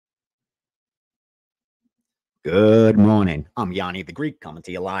Good morning. I'm Gianni the Greek coming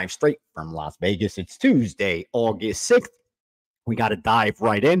to you live straight from Las Vegas. It's Tuesday, August 6th. We got to dive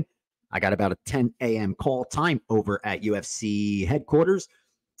right in. I got about a 10 a.m. call time over at UFC headquarters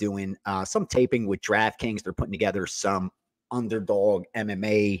doing some taping with DraftKings. They're putting together some underdog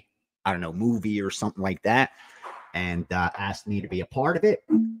MMA, I don't know, movie or something like that, and asked me to be a part of it.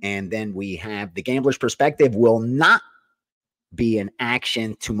 And then we have the Gambler's Perspective will not be in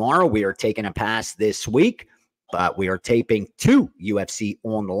action tomorrow. We are taking a pass this week. But we are taping 2 UFC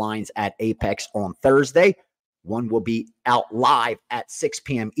on the lines at Apex on Thursday. One will be out live at 6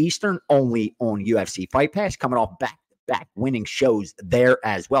 p.m. Eastern, only on UFC Fight Pass, coming off back-to-back winning shows there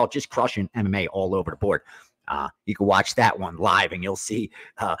as well, just crushing MMA all over the board. You can watch that one live, and you'll see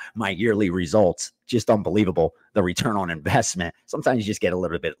my yearly results. Just unbelievable, the return on investment. Sometimes you just get a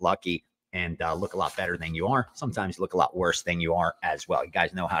little bit lucky and look a lot better than you are. Sometimes you look a lot worse than you are as well. You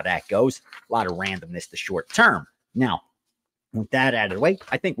guys know how that goes. A lot of randomness the short term. Now, with that out of the way,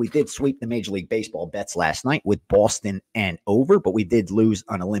 I think we did sweep the Major League Baseball bets last night with Boston and over, but we did lose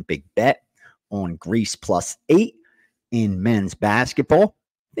an Olympic bet on Greece +8 in men's basketball.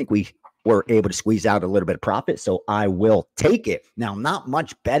 I think we were able to squeeze out a little bit of profit, so I will take it. Now, not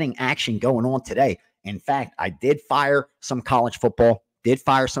much betting action going on today. In fact, I did fire some college football, did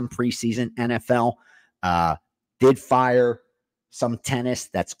fire some preseason NFL, did fire some tennis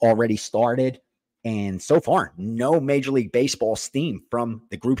that's already started. And so far, no Major League Baseball steam from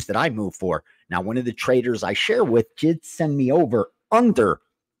the groups that I move for. Now, one of the traders I share with did send me over under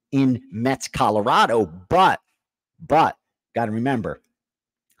in Mets, Colorado, but got to remember,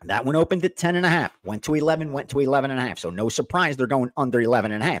 that one opened at 10.5, went to 11, went to 11.5. So no surprise they're going under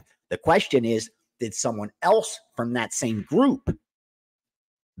 11.5. The question is, did someone else from that same group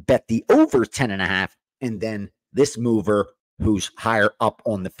bet the over 10.5? And then this mover who's higher up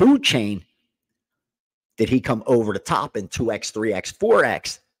on the food chain, did he come over the top in 2x, 3x,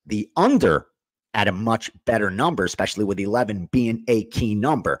 4x, the under at a much better number, especially with 11 being a key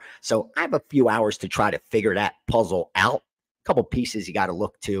number? So I have a few hours to try to figure that puzzle out. A couple pieces you got to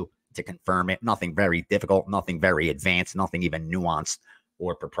look to confirm it. Nothing very difficult, nothing very advanced, nothing even nuanced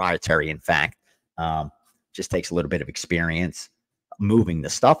or proprietary. In fact, just takes a little bit of experience moving the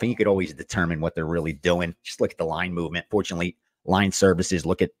stuff, and you could always determine what they're really doing. Just look at the line movement. Fortunately, line services,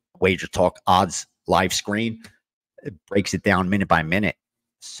 look at Wager Talk odds live screen. It breaks it down minute by minute.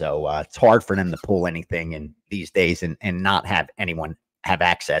 So it's hard for them to pull anything in these days and not have anyone have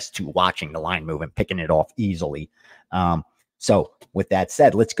access to watching the line movement, picking it off easily. So with that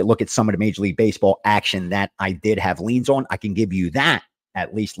said, let's look at some of the Major League Baseball action that I did have leans on. I can give you that.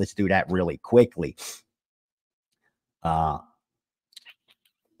 At least let's do that really quickly.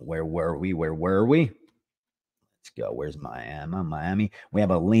 Where were we? Let's go. Where's Miami? We have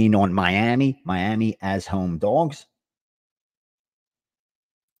a lean on Miami. Miami as home dogs.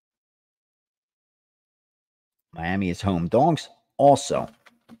 Miami is home dogs. Also,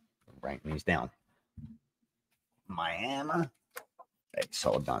 write these down. Miami. It's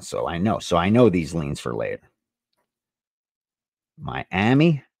all done. So I know these leans for later.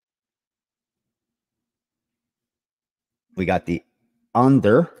 Miami. We got the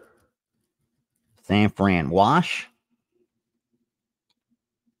under San Fran wash.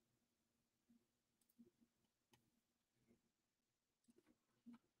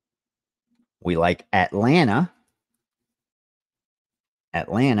 We like Atlanta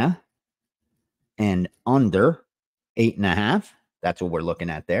and under 8.5. That's what we're looking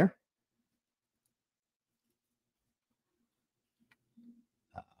at there.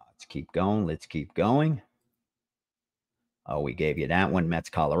 Let's keep going. Oh, we gave you that one. Mets,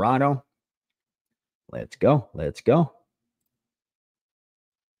 Colorado. Let's go.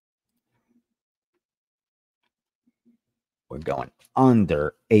 We're going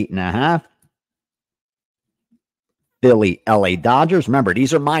under 8.5. Philly, LA Dodgers. Remember,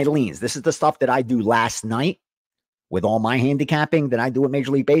 these are my leans. This is the stuff that I do last night with all my handicapping that I do at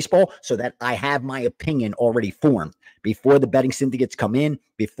Major League Baseball, so that I have my opinion already formed. Before the betting syndicates come in,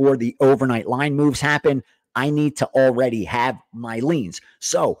 before the overnight line moves happen, I need to already have my leans.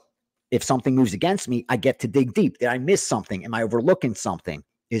 So if something moves against me, I get to dig deep. Did I miss something? Am I overlooking something?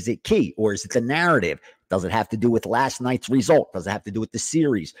 Is it key, or is it the narrative? Does it have to do with last night's result? Does it have to do with the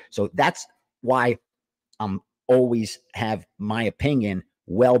series? So that's why I'm always have my opinion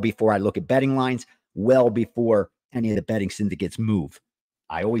well before I look at betting lines, well before any of the betting syndicates move.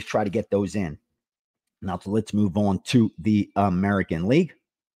 I always try to get those in. Now, so let's move on to the American League.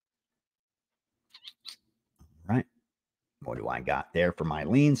 All right. What do I got there for my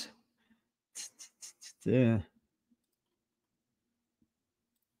leans?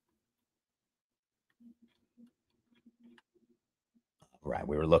 right,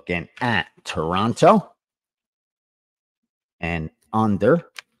 we were looking at Toronto and under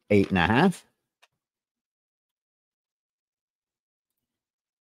 8.5.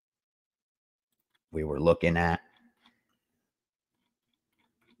 We were looking at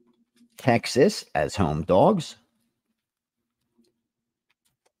Texas as home dogs.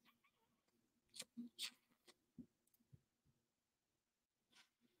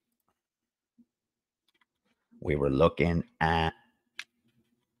 We were looking at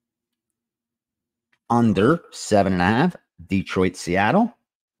under 7.5, Detroit, Seattle.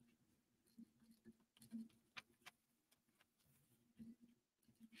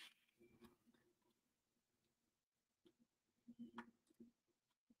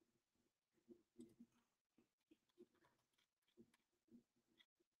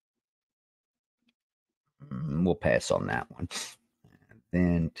 We'll pass on that one. And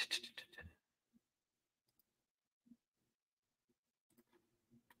then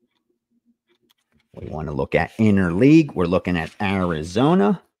we want to look at interleague. We're looking at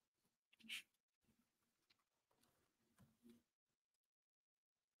Arizona.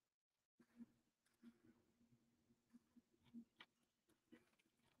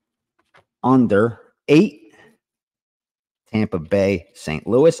 Under 8, Tampa Bay, St.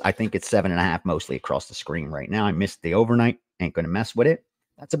 Louis. I think it's 7.5 mostly across the screen right now. I missed the overnight. Ain't going to mess with it.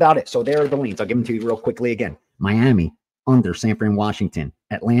 That's about it. So there are the leans. I'll give them to you real quickly again. Miami, under San Fran, Washington.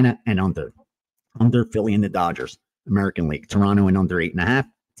 Atlanta, and under. Under Philly and the Dodgers. American League, Toronto and under 8.5.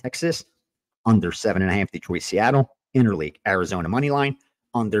 Texas, under 7.5. Detroit, Seattle. Interleague, Arizona money line.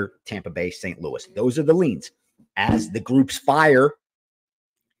 Under Tampa Bay, St. Louis. Those are the leans. As the groups fire,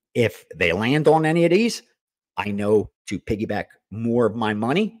 if they land on any of these, I know to piggyback more of my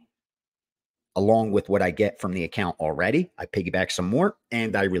money along with what I get from the account already. I piggyback some more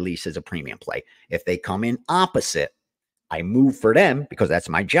and I release as a premium play. If they come in opposite, I move for them because that's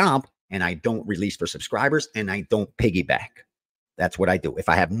my job, and I don't release for subscribers and I don't piggyback. That's what I do. If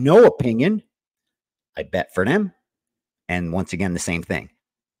I have no opinion, I bet for them. And once again, the same thing.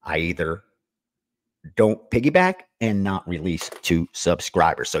 I either don't piggyback and not release to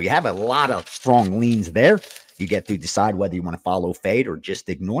subscribers. So you have a lot of strong leans there. You get to decide whether you want to follow fade or just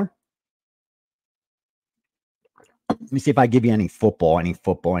ignore. Let me see if I give you any football.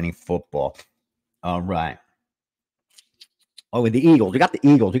 All right. Oh, with the Eagles. We got the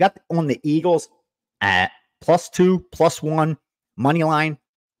Eagles. We got on the Eagles at +2, +1, money line,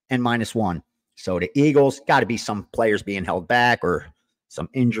 and -1. So the Eagles, got to be some players being held back or some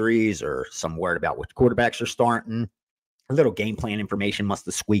injuries or some word about which quarterbacks are starting. A little game plan information must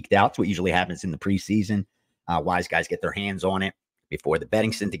have squeaked out. It's what usually happens in the preseason. Wise guys get their hands on it before the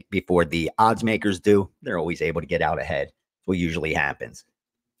betting syndicate, before the odds makers do. They're always able to get out ahead. That's what usually happens.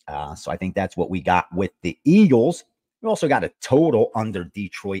 So I think that's what we got with the Eagles. We also got a total under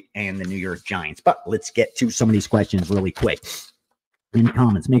Detroit and the New York Giants. But let's get to some of these questions really quick. In the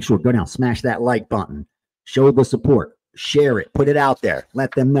comments, make sure, go down, smash that like button. Show the support. Share it. Put it out there.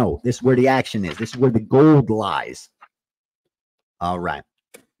 Let them know. This is where the action is. This is where the gold lies. All right.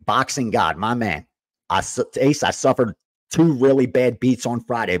 Boxing God, my man. Ace, I suffered 2 really bad beats on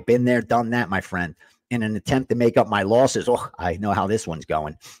Friday. Been there, done that, my friend. In an attempt to make up my losses. Oh, I know how this one's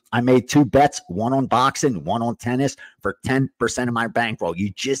going. I made 2 bets, one on boxing, one on tennis for 10% of my bankroll. You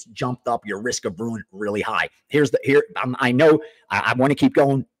just jumped up your risk of ruin really high. I know I want to keep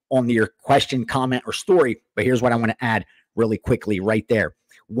going on your question, comment, or story, but here's what I want to add really quickly right there.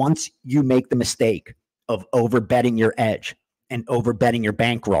 Once you make the mistake of overbetting your edge and overbetting your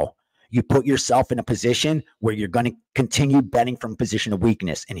bankroll, you put yourself in a position where you're going to continue betting from a position of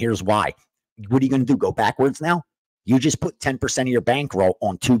weakness. And here's why. What are you going to do? Go backwards now? You just put 10% of your bankroll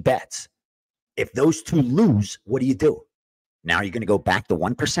on 2 bets. If those 2 lose, what do you do? Now you're going to go back to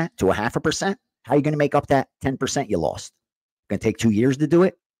 1%, to 0.5%? How are you going to make up that 10% you lost? Going to take 2 years to do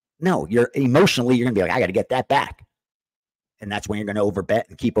it? No, you're emotionally, you're going to be like, I got to get that back. And that's when you're going to overbet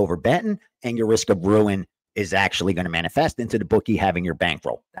and keep overbetting, and your risk of ruin is actually going to manifest into the bookie having your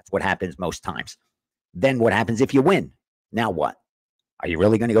bankroll. That's what happens most times. Then what happens if you win? Now what? Are you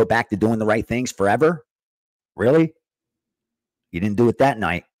really going to go back to doing the right things forever? Really? You didn't do it that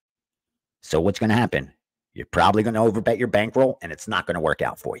night. So what's going to happen? You're probably going to overbet your bankroll, and it's not going to work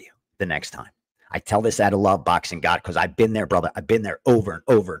out for you the next time. I tell this out of love, Boxing God, because I've been there, brother. I've been there over and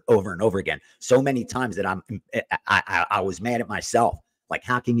over and over and over again. So many times that I was mad at myself. Like,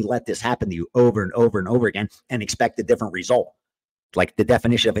 how can you let this happen to you over and over and over again and expect a different result? Like the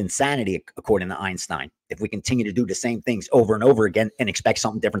definition of insanity, according to Einstein. If we continue to do the same things over and over again and expect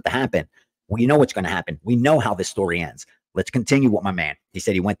something different to happen, well, you know what's going to happen. We know how this story ends. Let's continue with my man. He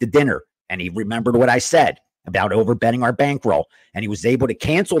said he went to dinner and he remembered what I said. about overbetting our bankroll. And he was able to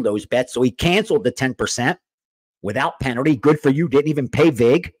cancel those bets. So he canceled the 10% without penalty. Good for you. Didn't even pay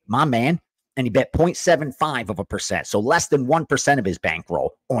vig, my man. And he bet 0.75%. So less than 1% of his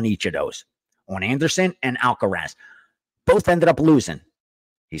bankroll on each of those, on Anderson and Alcaraz. Both ended up losing.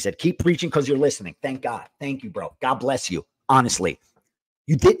 He said, keep preaching because you're listening. Thank God. Thank you, bro. God bless you. Honestly,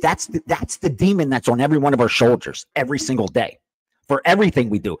 you did. That's the demon that's on every one of our shoulders every single day for everything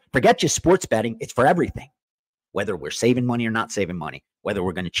we do. Forget just sports betting. It's for everything, whether we're saving money or not saving money, whether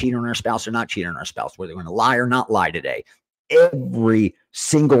we're going to cheat on our spouse or not cheat on our spouse, whether we're going to lie or not lie today. Every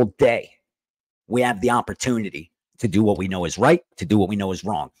single day, we have the opportunity to do what we know is right, to do what we know is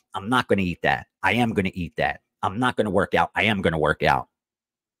wrong. I'm not going to eat that. I am going to eat that. I'm not going to work out. I am going to work out.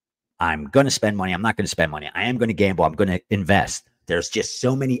 I'm going to spend money. I'm not going to spend money. I am going to gamble. I'm going to invest. There's just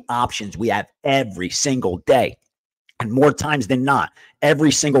so many options we have every single day. And more times than not,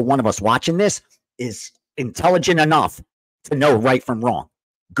 every single one of us watching this is intelligent enough to know right from wrong,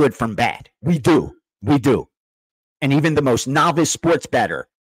 good from bad. We do. We do. And even the most novice sports bettor,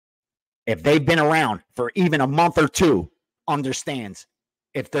 if they've been around for even a month or two, understands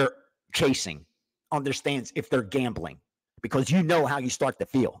if they're chasing, understands if they're gambling, because you know how you start to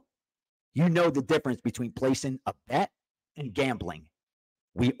feel. You know the difference between placing a bet and gambling.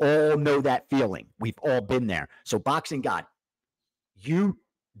 We all know that feeling. We've all been there. So boxing God, you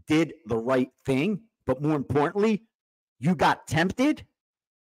did the right thing, but more importantly, you got tempted,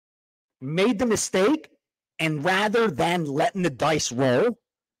 made the mistake, and rather than letting the dice roll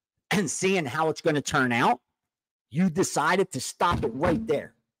and seeing how it's going to turn out, you decided to stop it right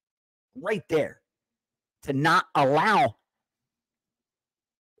there, to not allow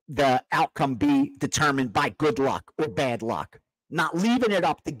the outcome be determined by good luck or bad luck, not leaving it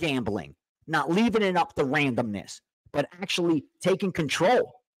up to gambling, not leaving it up to randomness, but actually taking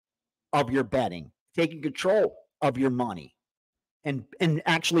control of your betting, taking control of your money, and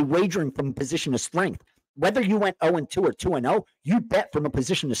actually wagering from a position of strength. Whether you went 0-2 or 2-0, you bet from a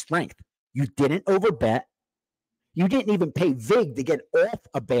position of strength. You didn't overbet. You didn't even pay vig to get off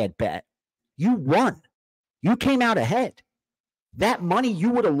a bad bet. You won. You came out ahead. That money you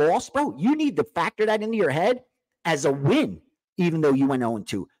would have lost, bro, you need to factor that into your head as a win, even though you went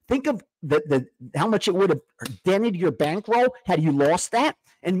 0-2. Think of how much it would have dented your bankroll had you lost that.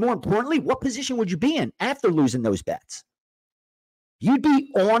 And more importantly, what position would you be in after losing those bets? You'd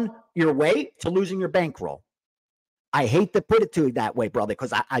be on your way to losing your bankroll. I hate to put it to you that way, brother,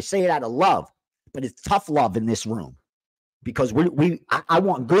 because I say it out of love, but it's tough love in this room because I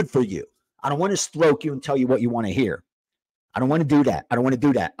want good for you. I don't want to stroke you and tell you what you want to hear. I don't want to do that. I don't want to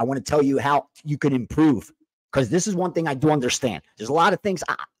do that. I want to tell you how you can improve, because this is one thing I do understand. There's a lot of things.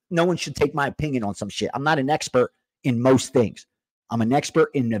 No one should take my opinion on some shit. I'm not an expert in most things. I'm an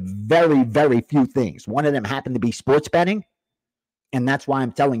expert in the very, very few things. One of them happened to be sports betting. And that's why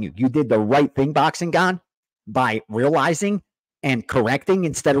I'm telling you, you did the right thing, Boxing God, by realizing and correcting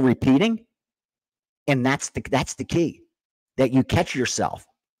instead of repeating. And that's the key, that you catch yourself.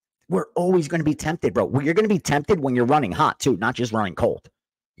 We're always going to be tempted, bro. You're going to be tempted when you're running hot too, not just running cold.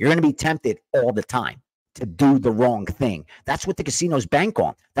 You're going to be tempted all the time to do the wrong thing. That's what the casinos bank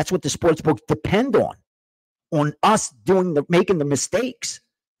on. That's what the sports books depend on us making the mistakes.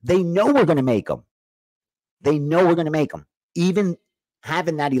 They know we're going to make them. They know we're going to make them. Even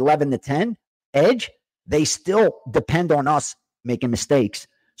having that 11-10 edge, they still depend on us making mistakes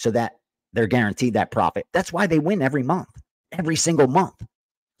so that they're guaranteed that profit. That's why they win every month, every single month.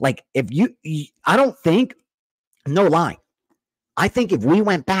 Like I don't think, no lie, I think if we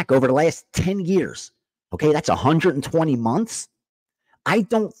went back over the last 10 years, okay, that's 120 months. I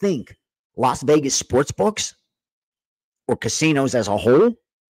don't think Las Vegas sports books or casinos as a whole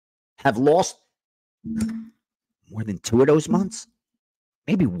have lost more than 2 of those months.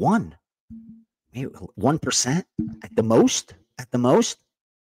 Maybe 1%, maybe 1% at the most.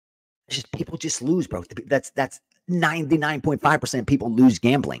 Just people just lose, bro. That's 99.5% people lose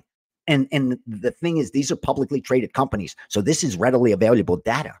gambling. And the thing is, these are publicly traded companies. So this is readily available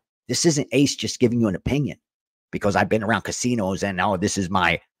data. This isn't Ace just giving you an opinion because I've been around casinos and this is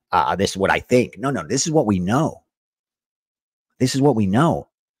this is what I think. No, this is what we know. This is what we know.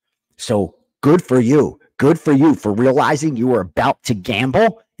 So good for you. Good for you for realizing you were about to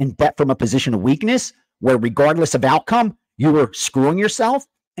gamble and bet from a position of weakness where regardless of outcome, you were screwing yourself.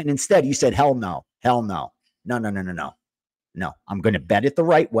 And instead you said, hell no. No, I'm going to bet it the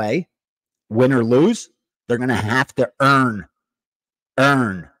right way. Win or lose, they're going to have to earn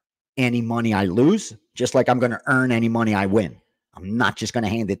any money I lose, just like I'm going to earn any money I win. I'm not just going to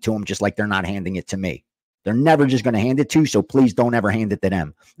hand it to them just like they're not handing it to me. They're never just going to hand it to you, so please don't ever hand it to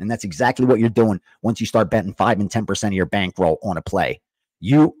them. And that's exactly what you're doing once you start betting 5 and 10% of your bankroll on a play.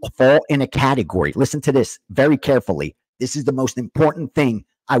 You fall in a category. Listen to this very carefully. This is the most important thing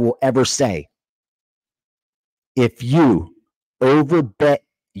I will ever say. If you overbet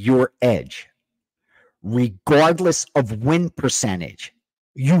your edge, regardless of win percentage,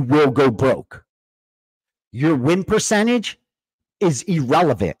 you will go broke. Your win percentage is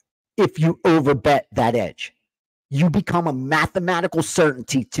irrelevant if you overbet that edge. You become a mathematical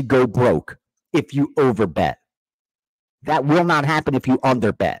certainty to go broke if you overbet. That will not happen if you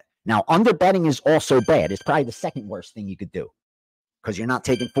underbet. Now, underbetting is also bad. It's probably the second worst thing you could do because you're not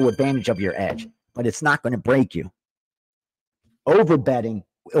taking full advantage of your edge, but it's not going to break you. Overbetting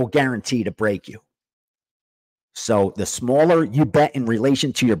will guarantee to break you. So the smaller you bet in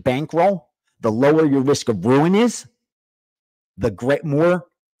relation to your bankroll, the lower your risk of ruin is, the more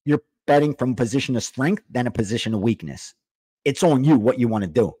you're betting from a position of strength than a position of weakness. It's on you what you want to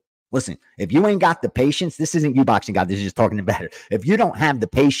do. Listen, if you ain't got the patience, this isn't you boxing God, this is just talking about it. If you don't have the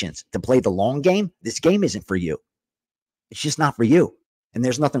patience to play the long game, this game isn't for you. It's just not for you. And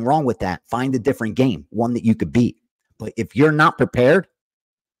there's nothing wrong with that. Find a different game, one that you could beat. But if you're not prepared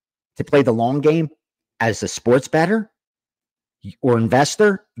to play the long game as a sports bettor or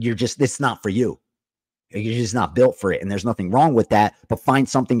investor, it's not for you. You're just not built for it. And there's nothing wrong with that, but find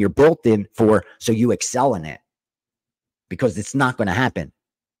something you're built in for so you excel in it. Because it's not going to happen.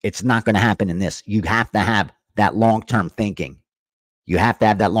 It's not going to happen in this. You have to have that long-term thinking. You have to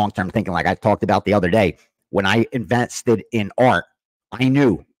have that long-term thinking. Like I talked about the other day, when I invested in art, I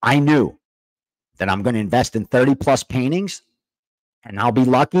knew that I'm going to invest in 30 plus paintings, and I'll be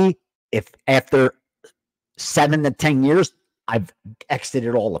lucky if after 7 to 10 years, I've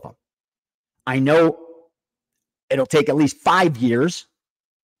exited all of them. I know it'll take at least 5 years.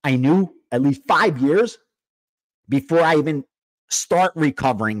 I knew at least 5 years before I even start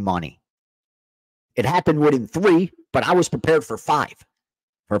recovering money. It happened within 3, but I was prepared for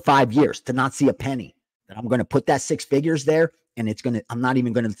 5 years to not see a penny. That I'm going to put that 6 figures there, and I'm not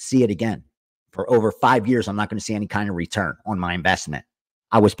even going to see it again. For over 5 years, I'm not going to see any kind of return on my investment.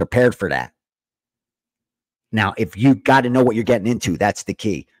 I was prepared for that. Now, if you got to know what you're getting into, that's the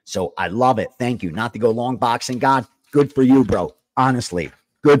key. So I love it. Thank you. Not to go long boxing, God. Good for you, bro. Honestly,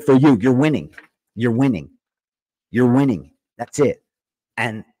 good for you. You're winning. You're winning. You're winning. That's it.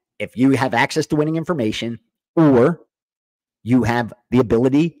 And if you have access to winning information, or you have the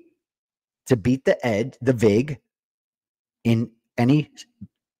ability to beat the VIG in any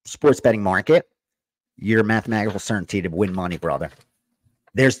sports betting market, you're a mathematical certainty to win money, brother.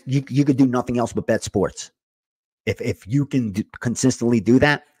 You could do nothing else but bet sports. If you can consistently do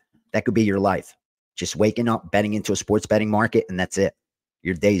that, that could be your life. Just waking up, betting into a sports betting market, and that's it.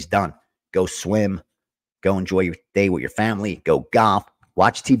 Your day's done. Go swim. Go enjoy your day with your family. Go golf.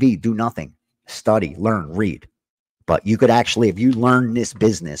 Watch TV. Do nothing. Study. Learn. Read. But you could actually, if you learn this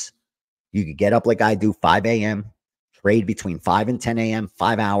business, you could get up like I do, 5 a.m., trade between 5 and 10 a.m.,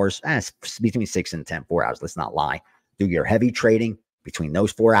 5 hours, between 6 and 10, 4 hours. Let's not lie. Do your heavy trading between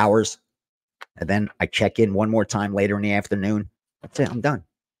those 4 hours. And then I check in one more time later in the afternoon. That's it. I'm done.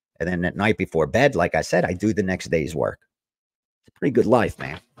 And then at night before bed, like I said, I do the next day's work. It's a pretty good life,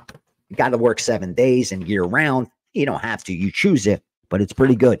 man. You got to work 7 days and year round. You don't have to. You choose it, but it's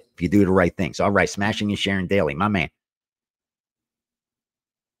pretty good if you do the right things. All right. Smashing and sharing daily. My man.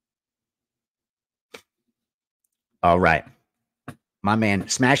 All right. My man,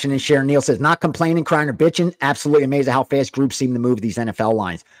 smashing and sharing. Neil says, not complaining, crying, or bitching. Absolutely amazing how fast groups seem to move these NFL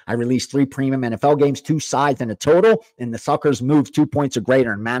lines. I released 3 premium NFL games, 2 sides and a total, and the suckers moved 2 points or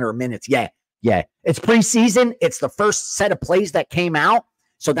greater in a matter of minutes. Yeah. It's preseason. It's the first set of plays that came out,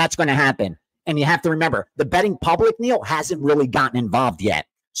 so that's going to happen. And you have to remember, the betting public, Neil, hasn't really gotten involved yet.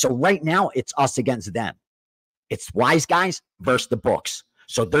 So right now, it's us against them. It's wise guys versus the books.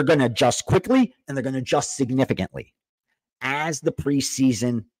 So they're going to adjust quickly, and they're going to adjust significantly. As the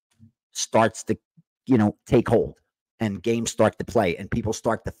preseason starts to, take hold and games start to play and people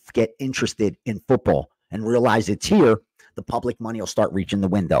start to get interested in football and realize it's here, the public money will start reaching the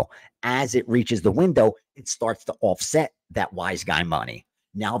window. As it reaches the window, it starts to offset that wise guy money.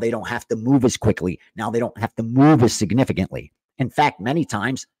 Now they don't have to move as quickly. Now they don't have to move as significantly. In fact, many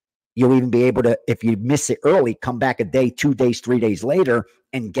times you'll even be able to, if you miss it early, come back a day, 2 days, 3 days later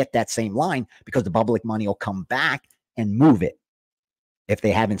and get that same line because the public money will come back and move it if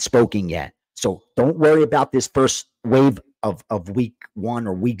they haven't spoken yet. So don't worry about this first wave of week 1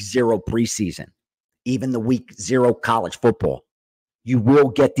 or week 0 preseason, even the week 0 college football. You will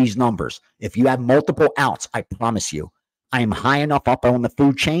get these numbers. If you have multiple outs, I promise you, I am high enough up on the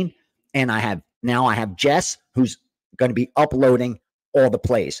food chain and I have now I have Jess, who's going to be uploading all the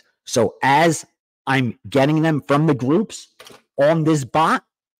plays. So as I'm getting them from the groups on this bot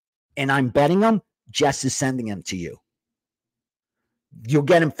and I'm betting them, Jess is sending them to you. You'll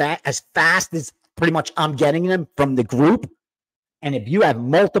get them as fast as pretty much I'm getting them from the group. And if you have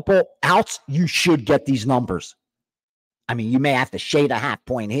multiple outs, you should get these numbers. I mean, you may have to shade a half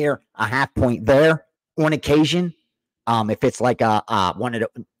point here, a half point there on occasion. If it's like one of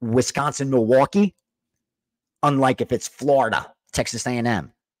the Wisconsin, Milwaukee, unlike if it's Florida, Texas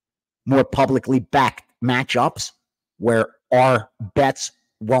A&M, more publicly backed matchups where our bets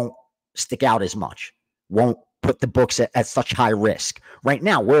won't stick out as much, won't put the books at such high risk. Right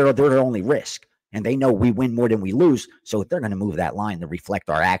now, they're their only risk, and they know we win more than we lose, so they're going to move that line to reflect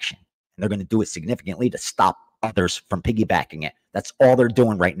our action. And they're going to do it significantly to stop others from piggybacking it. That's all they're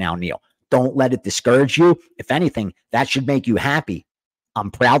doing right now, Neil. Don't let it discourage you. If anything, that should make you happy. I'm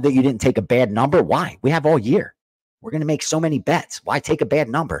proud that you didn't take a bad number. Why? We have all year. We're going to make so many bets. Why take a bad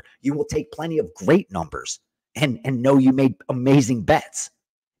number? You will take plenty of great numbers and know you made amazing bets.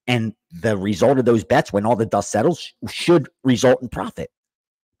 And the result of those bets, when all the dust settles, should result in profit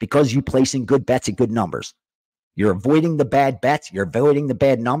because you placing good bets at good numbers. You're avoiding the bad bets. You're avoiding the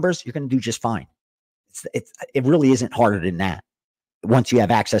bad numbers. You're going to do just fine. It really isn't harder than that once you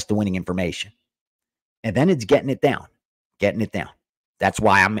have access to winning information. And then it's getting it down. That's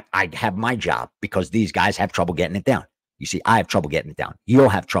why I have my job, because these guys have trouble getting it down. You see, I have trouble getting it down. You'll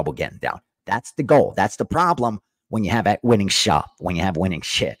have trouble getting it down. That's the goal. That's the problem when you have that winning shop, when you have winning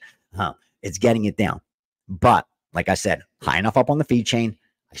shit. It's getting it down. But like I said, high enough up on the feed chain.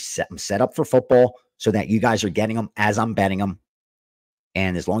 I'm set up for football so that you guys are getting them as I'm betting them.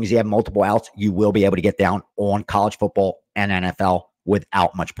 And as long as you have multiple outs, you will be able to get down on college football and NFL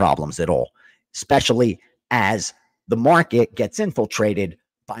without much problems at all, especially as the market gets infiltrated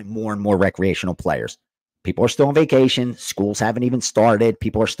by more and more recreational players. People are still on vacation. Schools haven't even started.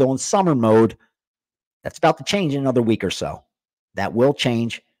 People are still in summer mode. That's about to change in another week or so. That will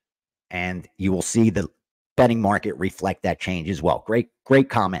change, and you will see the betting market reflect that change as well. Great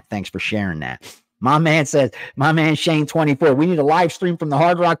comment. Thanks for sharing that. My man says, my man Shane 24, we need a live stream from the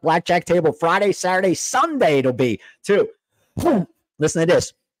Hard Rock Blackjack table Friday, Saturday, Sunday it'll be too. Listen to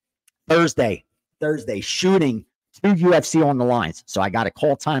this. Thursday, shooting 2 UFC on the lines. So I got a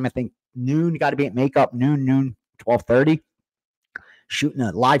call time, I think noon, got to be at makeup, noon, 12:30. Shooting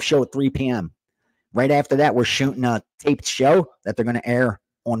a live show at 3 p.m. Right after that, we're shooting a taped show that they're going to air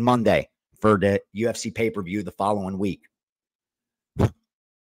on Monday for the UFC pay-per-view the following week.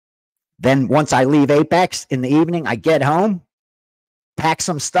 Then once I leave Apex in the evening, I get home, pack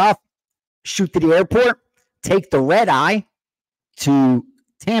some stuff, shoot to the airport, take the red eye to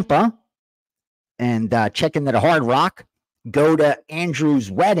Tampa, and check into the Hard Rock, go to Andrew's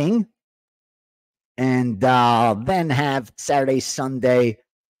wedding, and then have Saturday, Sunday,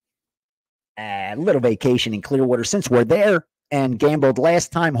 a little vacation in Clearwater. Since we're there and gambled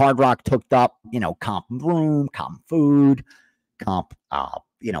last time, Hard Rock hooked up, comp room, comp food, comp,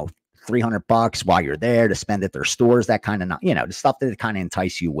 $300 while you're there to spend at their stores, that kind of, the stuff that kind of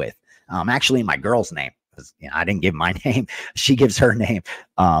entice you with. Actually, my girl's name, because I didn't give my name. She gives her name.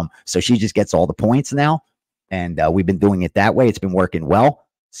 So she just gets all the points now. And we've been doing it that way. It's been working well.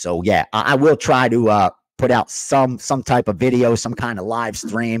 So yeah, I will try to put out some type of video, some kind of live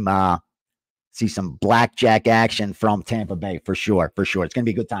stream, see some blackjack action from Tampa Bay for sure. It's going to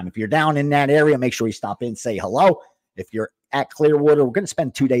be a good time. If you're down in that area, make sure you stop in, say hello. If you're at Clearwater, we're going to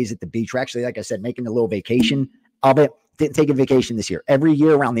spend 2 days at the beach. We're actually, like I said, making a little vacation of it. Didn't take a vacation this year. Every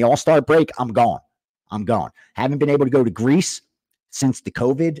year around the All-Star break, I'm gone. Haven't been able to go to Greece since the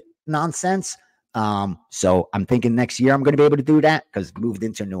COVID nonsense. So I'm thinking next year I'm going to be able to do that because moved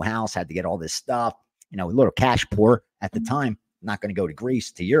into a new house, had to get all this stuff, a little cash poor at the time. Not going to go to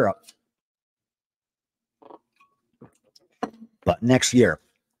Greece, to Europe. But next year.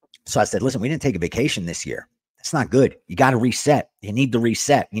 So I said, listen, we didn't take a vacation this year. That's not good. You got to reset. You need to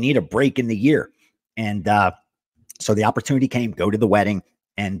reset. You need a break in the year. And so the opportunity came, go to the wedding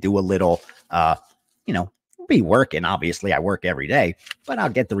and do a little, be working. Obviously, I work every day, but I'll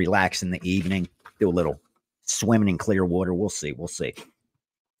get to relax in the evening, do a little swimming in Clearwater. We'll see.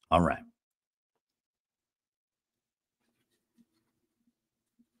 All right.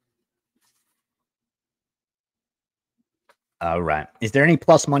 All right. Is there any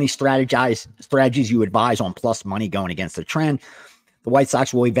plus money strategies you advise on plus money going against the trend? The White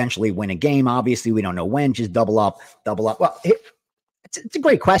Sox will eventually win a game. Obviously, we don't know when. Just double up. Well, it's a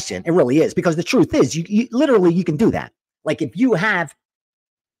great question. It really is, because the truth is, you literally you can do that. Like if you have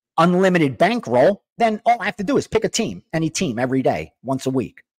unlimited bankroll, then all I have to do is pick a team, any team every day, once a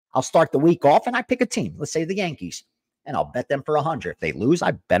week. I'll start the week off and I pick a team. Let's say the Yankees. And I'll bet them for 100. If they lose,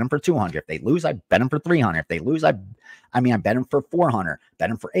 I bet them for 200. If they lose, I bet them for 300. If they lose, I bet them for 400. Bet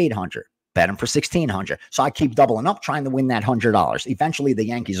them for 800. Bet them for 1,600. So I keep doubling up, trying to win that $100. Eventually, the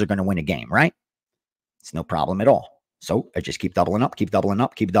Yankees are going to win a game, right? It's no problem at all. So I just keep doubling up, keep doubling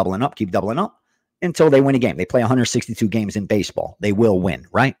up, keep doubling up, keep doubling up until they win a game. They play 162 games in baseball. They will win,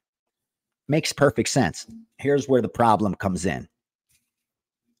 right? Makes perfect sense. Here's where the problem comes in.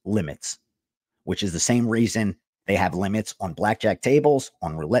 Limits, which is the same reason they have limits on blackjack tables,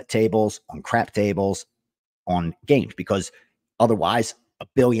 on roulette tables, on crap tables, on games, because otherwise a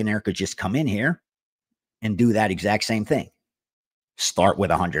billionaire could just come in here and do that exact same thing. Start with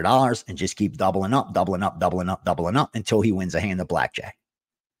 $100 and just keep doubling up, doubling up, doubling up, doubling up until he wins a hand of blackjack.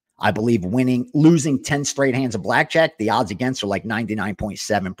 I believe losing 10 straight hands of blackjack, the odds against are like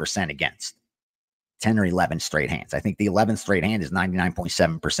 99.7% against 10 or 11 straight hands. I think the 11th straight hand is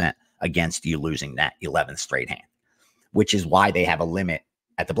 99.7% against you losing that 11th straight hand, which is why they have a limit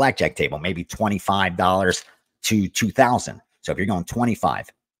at the blackjack table, maybe $25 to $2,000. So if you're going 25,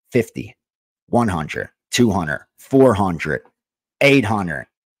 50, 100, 200, 400, 800,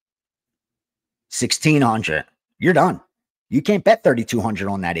 1,600, you're done. You can't bet 3,200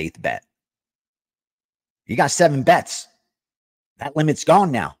 on that 8th bet. You got 7 bets. That limit's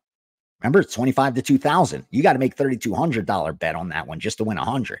gone now. Remember, it's 25 to 2,000. You got to make $3,200 bet on that one just to win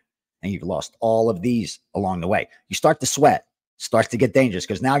 100. And you've lost all of these along the way. You start to sweat, starts to get dangerous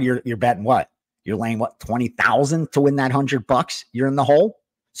because now you're betting what? You're laying what, 20,000 to win that $100? You're in the hole.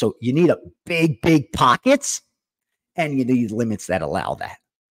 So you need a big pockets, and you need limits that allow that.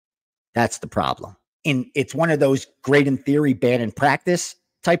 That's the problem. And it's one of those great in theory, bad in practice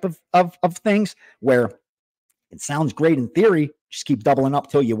type of things where it sounds great in theory. Just keep doubling up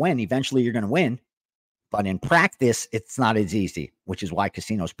till you win. Eventually you're going to win. But in practice, it's not as easy, which is why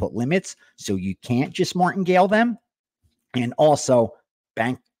casinos put limits. So you can't just martingale them. And also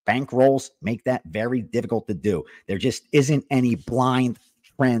bank rolls make that very difficult to do. There just isn't any blind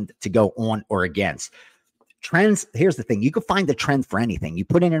trend to go on or against. Trends, here's the thing. You can find the trend for anything. You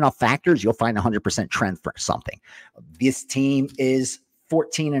put in enough factors, you'll find 100% trend for something. This team is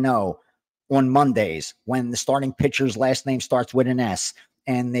 14-0 on Mondays when the starting pitcher's last name starts with an S,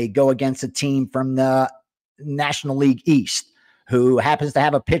 and they go against a team from the National League East who happens to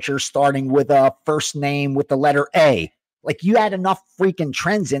have a pitcher starting with a first name with the letter A. Like, you add enough freaking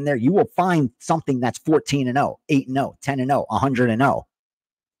trends in there, you will find something that's 14-0, 8-0, 10-0, 100-0.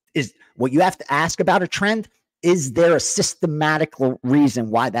 Is what you have to ask about a trend. Is there a systematical reason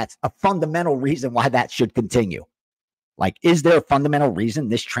why that's a fundamental reason why that should continue? Like, is there a fundamental reason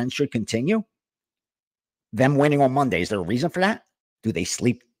this trend should continue? Them winning on Monday, is there a reason for that? Do they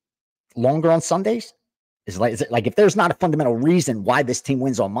sleep longer on Sundays? Is it like if there's not a fundamental reason why this team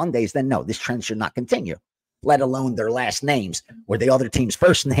wins on Mondays, then no, this trend should not continue, let alone their last names or the other team's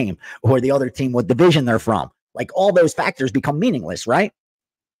first name or the other team, what division they're from. Like, all those factors become meaningless, right?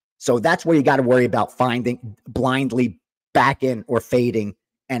 So that's where you got to worry about finding blindly backing or fading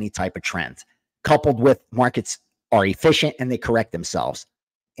any type of trend, coupled with markets are efficient and they correct themselves.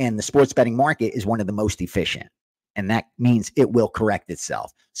 And the sports betting market is one of the most efficient. And that means it will correct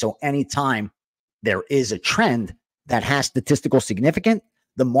itself. So anytime there is a trend that has statistical significance,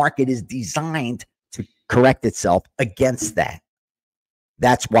 the market is designed to correct itself against that.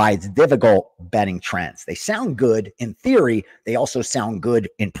 That's why it's difficult betting trends. They sound good in theory. They also sound good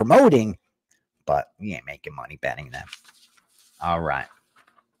in promoting, but you ain't making money betting them. All right.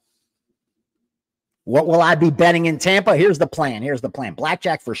 What will I be betting in Tampa? Here's the plan.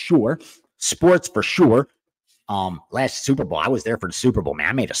 Blackjack for sure. Sports for sure. Last Super Bowl, I was there for the Super Bowl, man.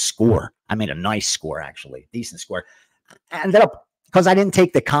 I made a score. I made a nice score, actually. Decent score. I ended up, because I didn't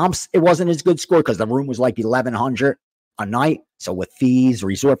take the comps, it wasn't as good score because the room was like 1,100 a night. So with fees,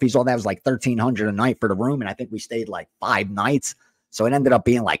 resort fees, all that was like 1,300 a night for the room. And I think we stayed like 5 nights. So it ended up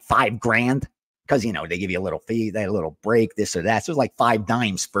being like $5,000 because, you know, they give you a little fee, they had a little break, this or that. So it was like 5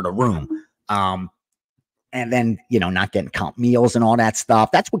 dimes for the room. And then, you know, not getting comp meals and all that stuff.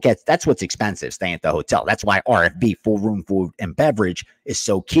 That's what's expensive, staying at the hotel. That's why RFB, full room food and beverage, is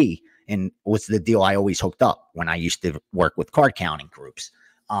so key. And what's the deal I always hooked up when I used to work with card counting groups.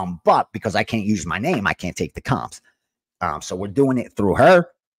 But because I can't use my name, I can't take the comps. So we're doing it through her,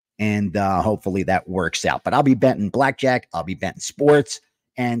 and hopefully that works out. But I'll be betting blackjack. I'll be betting sports,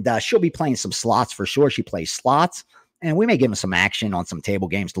 and she'll be playing some slots for sure. She plays slots, and we may give them some action on some table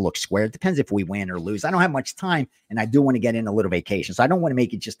games to look square. It depends if we win or lose. I don't have much time, and I do want to get in a little vacation. So I don't want to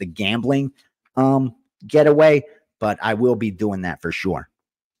make it just a gambling getaway, but I will be doing that for sure.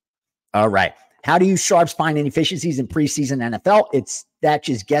 All right. How do you sharps find inefficiencies in preseason NFL? It's that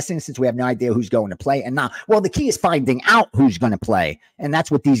just guessing since we have no idea who's going to play? And now, well, the key is finding out who's going to play. And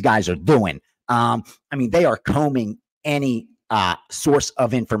that's what these guys are doing. I mean, they are combing any source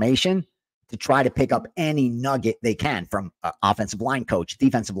of information to try to pick up any nugget they can from offensive line coach,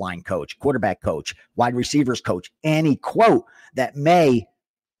 defensive line coach, quarterback coach, wide receivers coach, any quote that may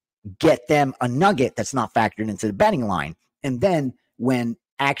get them a nugget that's not factored into the betting line. And then when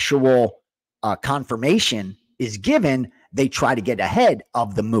actual confirmation is given, they try to get ahead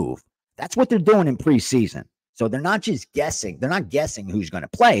of the move. That's what they're doing in preseason. So they're not just guessing. They're not guessing who's going to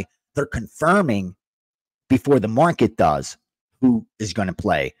play. They're confirming before the market does who is going to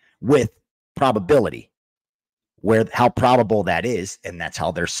play with probability, how probable that is, and that's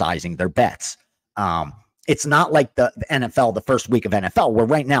how they're sizing their bets. It's not like the NFL, the first week of NFL, where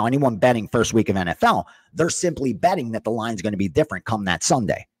right now anyone betting first week of NFL, they're simply betting that the line's going to be different come that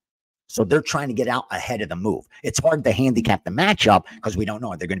Sunday. So they're trying to get out ahead of the move. It's hard to handicap the matchup because we don't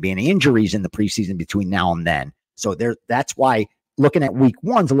know if there are going to be any injuries in the preseason between now and then. So that's why looking at week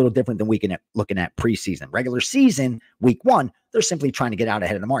one's a little different than looking at preseason. Regular season, week one, they're simply trying to get out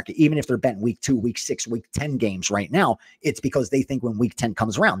ahead of the market. Even if they're betting week 2, week 6, week 10 games right now, it's because they think when week 10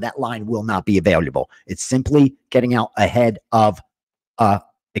 comes around, that line will not be available. It's simply getting out ahead of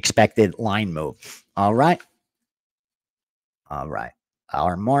expected line move. All right.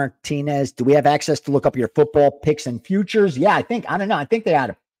 Our Martinez, do we have access to look up your football picks and futures? Yeah, I don't know. I think they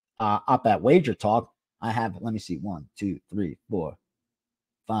had up at Wager Talk. I have, let me see, 1, 2, 3, 4,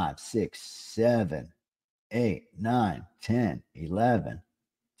 5, 6, 7, 8, 9, 10, 11,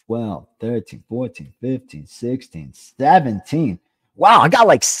 12, 13, 14, 15, 16, 17. Wow, I got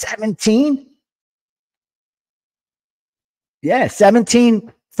like 17. Yeah,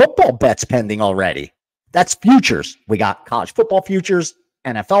 17 football bets pending already. That's futures. We got college football futures,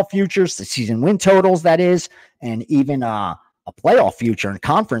 NFL futures, the season win totals, that is, and even a playoff future and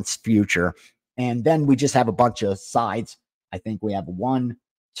conference future. And then we just have a bunch of sides. I think we have 1,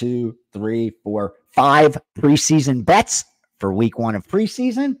 2, 3, 4, 5 preseason bets for week 1 of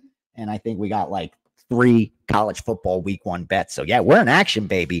preseason. And I think we got like 3 college football week 1 bets. So yeah, we're in action,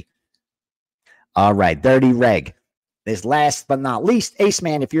 baby. All right, Dirty Reg. This last but not least, Ace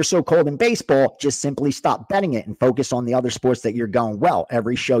Man, if you're so cold in baseball, just simply stop betting it and focus on the other sports that you're going well.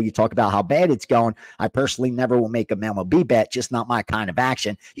 Every show you talk about how bad it's going. I personally never will make a MLB bet, just not my kind of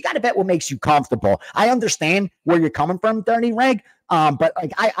action. You got to bet what makes you comfortable. I understand where you're coming from, Dirty Reg, but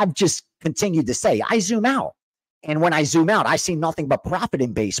like I've just continued to say, I zoom out. And when I zoom out, I see nothing but profit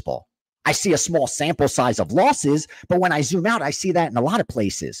in baseball. I see a small sample size of losses, but when I zoom out, I see that in a lot of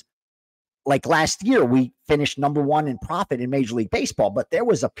places. Like last year, we finished number 1 in profit in Major League Baseball, but there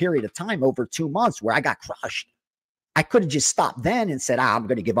was a period of time over 2 months where I got crushed. I could have just stopped then and said, I'm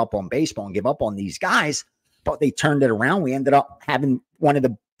going to give up on baseball and give up on these guys, but they turned it around. We ended up having one of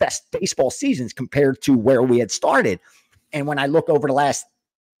the best baseball seasons compared to where we had started. And when I look over the last,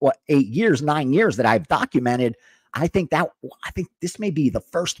 9 years that I've documented, I think this may be the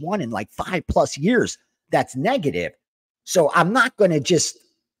first one in like 5+ years that's negative. So I'm not going to just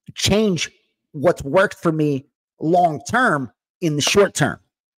change what's worked for me long term in the short term.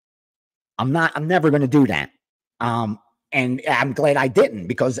 I'm never going to do that. And I'm glad I didn't,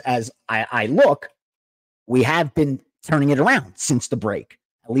 because as I look, we have been turning it around since the break,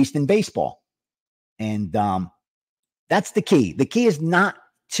 at least in baseball. And that's the key. The key is not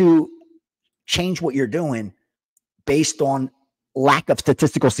to change what you're doing based on lack of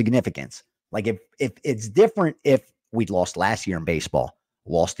statistical significance. Like if it's different if we'd lost last year in baseball,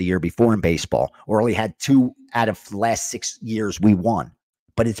 lost the year before in baseball, or only had 2 out of the last 6 years we won.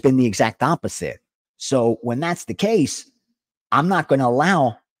 But it's been the exact opposite. So when that's the case, I'm not going to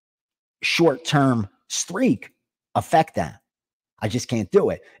allow short-term streak affect that. I just can't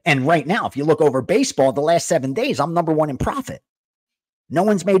do it. And right now, if you look over baseball, the last 7 days, I'm number 1 in profit. No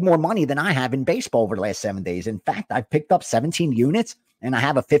one's made more money than I have in baseball over the last 7 days. In fact, I've picked up 17 units and I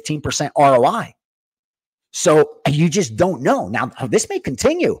have a 15% ROI. So you just don't know. Now, this may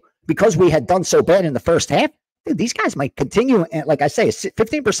continue because we had done so bad in the first half. Dude, these guys might continue. And like I say,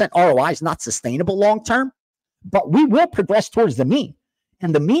 15% ROI is not sustainable long term, but we will progress towards the mean.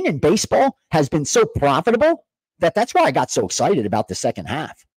 And the mean in baseball has been so profitable that's why I got so excited about the second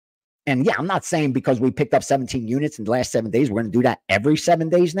half. And yeah, I'm not saying because we picked up 17 units in the last 7 days, we're going to do that every 7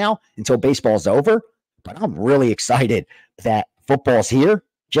 days now until baseball's over. But I'm really excited that football's here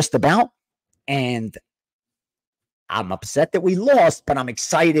just about. And I'm upset that we lost, but I'm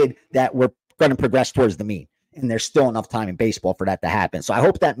excited that we're going to progress towards the mean. And there's still enough time in baseball for that to happen. So I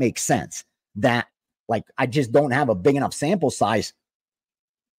hope that makes sense, that like I just don't have a big enough sample size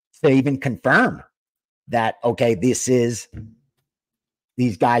to even confirm that, okay, this is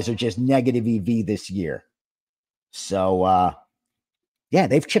these guys are just negative EV this year. So, yeah,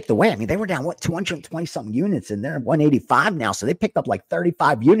 they've chipped away. I mean, they were down, 220 something units, and they're 185 now. So they picked up like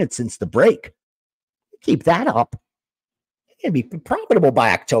 35 units since the break. Keep that up. You're going to be profitable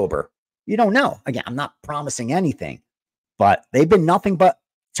by October. You don't know. Again, I'm not promising anything, but they've been nothing but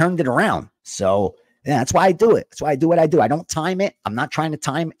turned it around. So yeah, that's why I do it. That's why I do what I do. I don't time it. I'm not trying to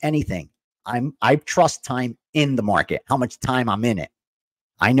time anything. I trust time in the market, how much time I'm in it.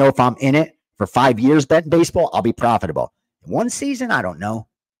 I know if I'm in it for 5 years betting baseball, I'll be profitable. 1 season, I don't know.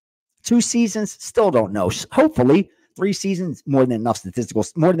 2 seasons, still don't know. Hopefully, 3 seasons, more than enough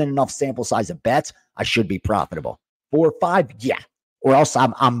more than enough sample size of bets, I should be profitable. 4 or 5, yeah. Or else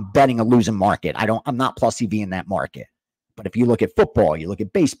I'm betting a losing market. I'm not plus EV in that market. But if you look at football, you look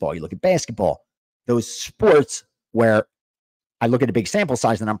at baseball, you look at basketball, those sports where I look at a big sample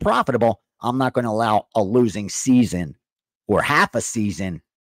size and I'm profitable, I'm not going to allow a losing season or half a season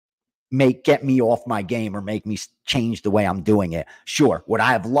get me off my game or make me change the way I'm doing it. Sure, would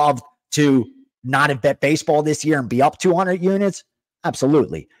I have loved to not have bet baseball this year and be up 200 units?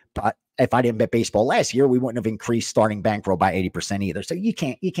 Absolutely. But if I didn't bet baseball last year, we wouldn't have increased starting bankroll by 80% either. So you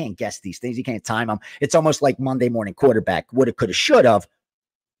can't guess these things. You can't time them. It's almost like Monday morning quarterback. Woulda, coulda, should have.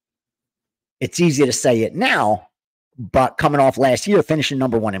 It's easy to say it now, but coming off last year, finishing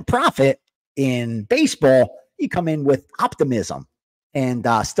number 1 in profit in baseball, you come in with optimism and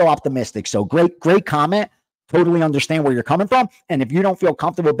still optimistic. So great comment. Totally understand where you're coming from. And if you don't feel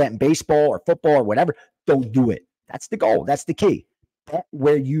comfortable betting baseball or football or whatever, don't do it. That's the goal. That's the key. Bet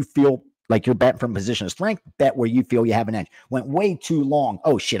where you feel like you're betting from a position of strength. Bet where you feel you have an edge. Went way too long.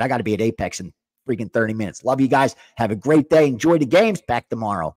 Oh, shit, I got to be at Apex in freaking 30 minutes. Love you guys. Have a great day. Enjoy the games. Back tomorrow.